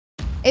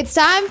It's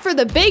time for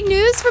the big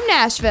news from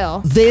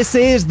Nashville. This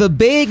is the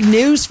big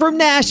news from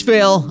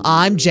Nashville.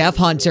 I'm Jeff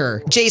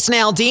Hunter. Jason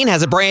Aldean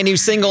has a brand new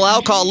single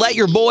out called Let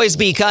Your Boys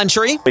Be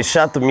Country. We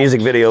shot the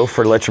music video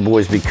for Let Your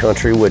Boys Be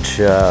Country, which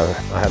I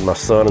had my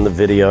son in the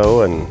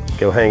video and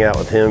go hang out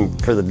with him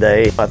for the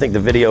day. I think the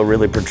video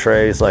really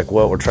portrays like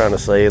what we're trying to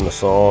say in the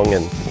song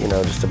and,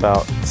 just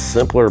about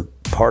simpler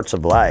parts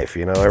of life.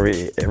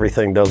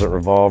 Everything doesn't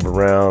revolve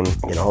around,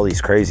 all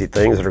these crazy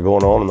things that are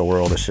going on in the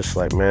world. It's just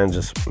like, man,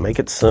 just make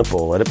it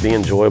simple. Let it be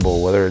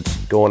enjoyable, whether it's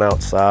going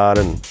outside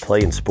and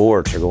playing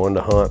sports or going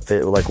to hunt,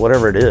 like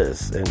whatever it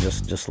is. And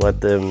just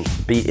let them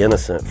be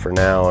innocent for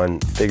now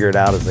and figure it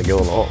out as they go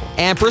along.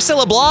 And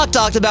Priscilla Block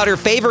talked about her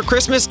favorite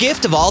Christmas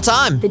gift of all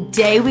time. The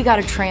day we got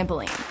a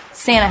trampoline,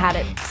 Santa had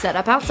it set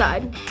up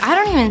outside. I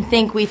don't even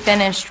think we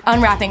finished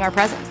unwrapping our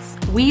presents.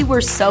 We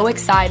were so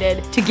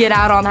excited to get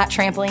out on that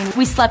trampoline.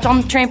 We slept on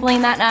the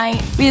trampoline that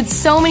night. We had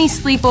so many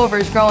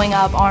sleepovers growing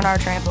up on our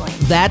trampoline.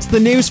 That's the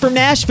news from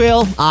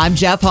Nashville. I'm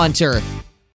Jeff Hunter.